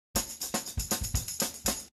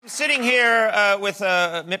Sitting here with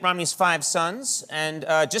Mitt Romney's 5 sons, and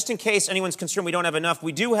just in case anyone's concerned we don't have enough,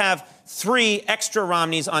 we do have 3 extra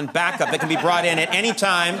Romneys on backup that can be brought in at any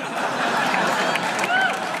time.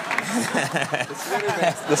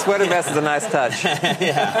 The sweater vest is a nice touch.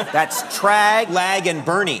 Yeah. That's Trag, Lag, and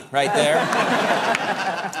Bernie right there.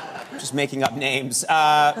 Just making up names.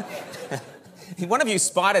 One of you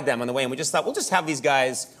spotted them on the way, and we just thought, we'll just have these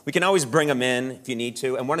guys. We can always bring them in if you need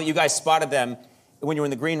to. And one of you guys spotted them when you were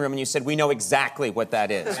in the green room, and you said, we know exactly what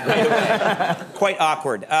that is. Right away. Quite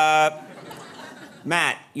awkward.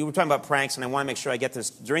 Matt, you were talking about pranks, and I want to make sure I get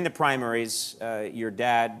this. During the primaries, your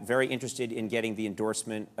dad, very interested in getting the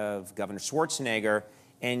endorsement of Governor Schwarzenegger,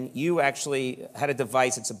 and you actually had a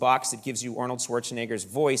device. It's a box that gives you Arnold Schwarzenegger's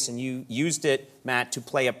voice, and you used it, Matt, to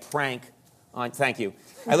play a prank on... Thank you.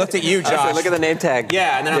 I looked at you, Josh. Look at the name tag.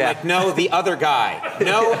 Yeah, and then I'm like, no, the other guy.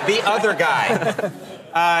 No, the other guy.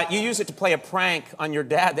 You used it to play a prank on your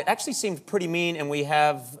dad that actually seemed pretty mean, and we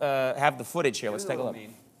have the footage here. Let's take a look.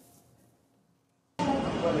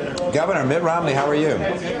 Governor Mitt Romney, how are you?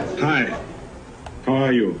 Hi. How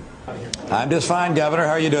are you? I'm just fine, Governor.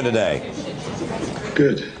 How are you doing today?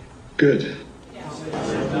 Good. Good.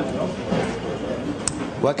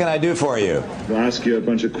 What can I do for you? I'll ask you a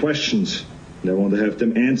bunch of questions, and I want to have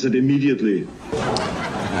them answered immediately.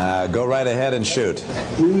 Go right ahead and shoot.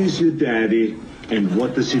 Who is your daddy, and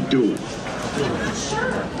what does he do?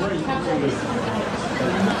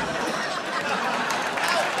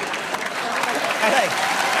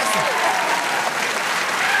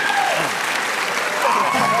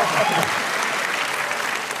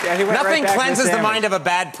 Nothing cleanses the mind of a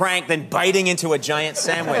bad prank than biting into a giant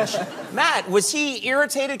sandwich. Matt, was he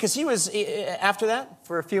irritated? Because he was, after that?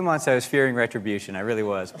 For a few months, I was fearing retribution. I really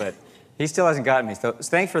was, but he still hasn't gotten me. So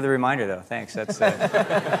thanks for the reminder, though. Thanks. That's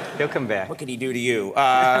he'll come back. What could he do to you?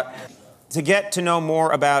 To get to know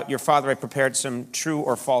more about your father, I prepared some true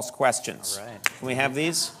or false questions. All right. Can we have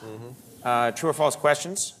these? Mm-hmm. True or false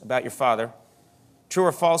questions about your father. True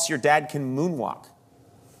or false, your dad can moonwalk?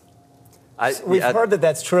 We've heard that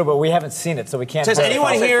that's true, but we haven't seen it, so we can't. Does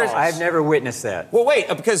anyone here? I've never witnessed that. Well, wait,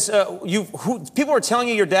 because people are telling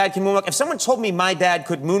you your dad can moonwalk. If someone told me my dad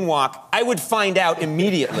could moonwalk, I would find out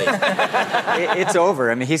immediately. It's over.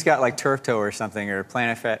 I mean, he's got like turf toe or something, or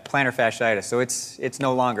plantar fasciitis, so it's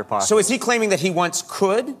no longer possible. So is he claiming that he once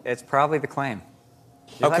could? It's probably the claim.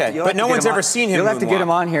 Okay, but no one's ever seen him You'll have to moonwalk. get him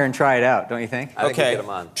on here and try it out, don't you think? I think we'll get him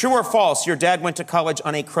on. True or false, your dad went to college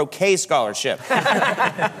on a croquet scholarship?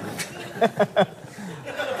 That's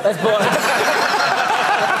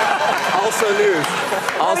Also news.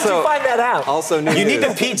 How did you find that out? Also news. You need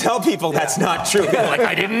to tell people that's not true. People are like,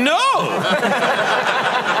 I didn't know.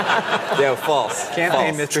 Yeah, false.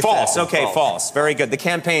 Campaign, false. Mr. False. Sassy. Okay, false. Very good. The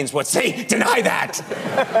campaign's what say, deny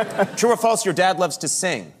that. True or false, your dad loves to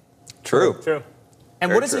sing? True. True. And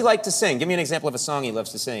Very what does he true. like to sing? Give me an example of a song he loves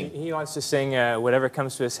to sing. He wants to sing whatever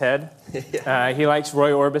comes to his head. He likes Roy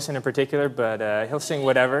Orbison in particular, but he'll sing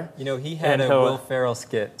whatever. You know, he had a Will Ferrell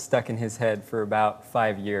skit stuck in his head for about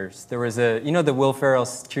 5 years. There was a, you know, the Will Ferrell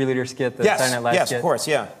cheerleader skit, the Saturday Night Live skit? Yes, of course,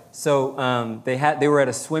 yeah. So they were at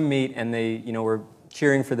a swim meet, and they, you know, were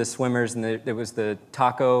cheering for the swimmers, and there was the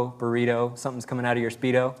taco burrito, something's coming out of your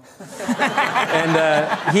Speedo. And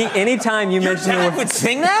anytime you mentioned Your dad would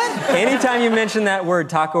sing that? anytime you mentioned that word,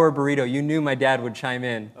 taco or burrito, you knew my dad would chime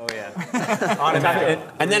in. Oh, yeah. Automatic.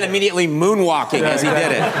 And then immediately moonwalking as he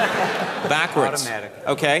did it. Backwards. Automatic.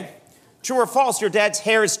 Okay. True or false, your dad's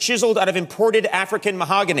hair is chiseled out of imported African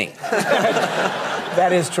mahogany?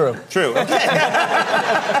 That is true. True. Okay.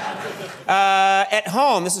 At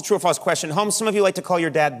home, this is a true or false question. At home, some of you like to call your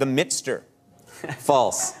dad the Mittster.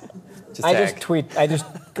 False.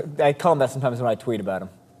 I call him that sometimes when I tweet about him.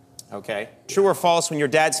 Okay. True or false, when your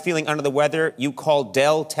dad's feeling under the weather, you call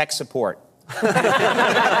Dell tech support? You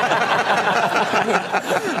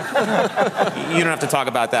don't have to talk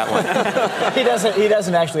about that one. He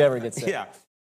doesn't actually ever get sick. Yeah.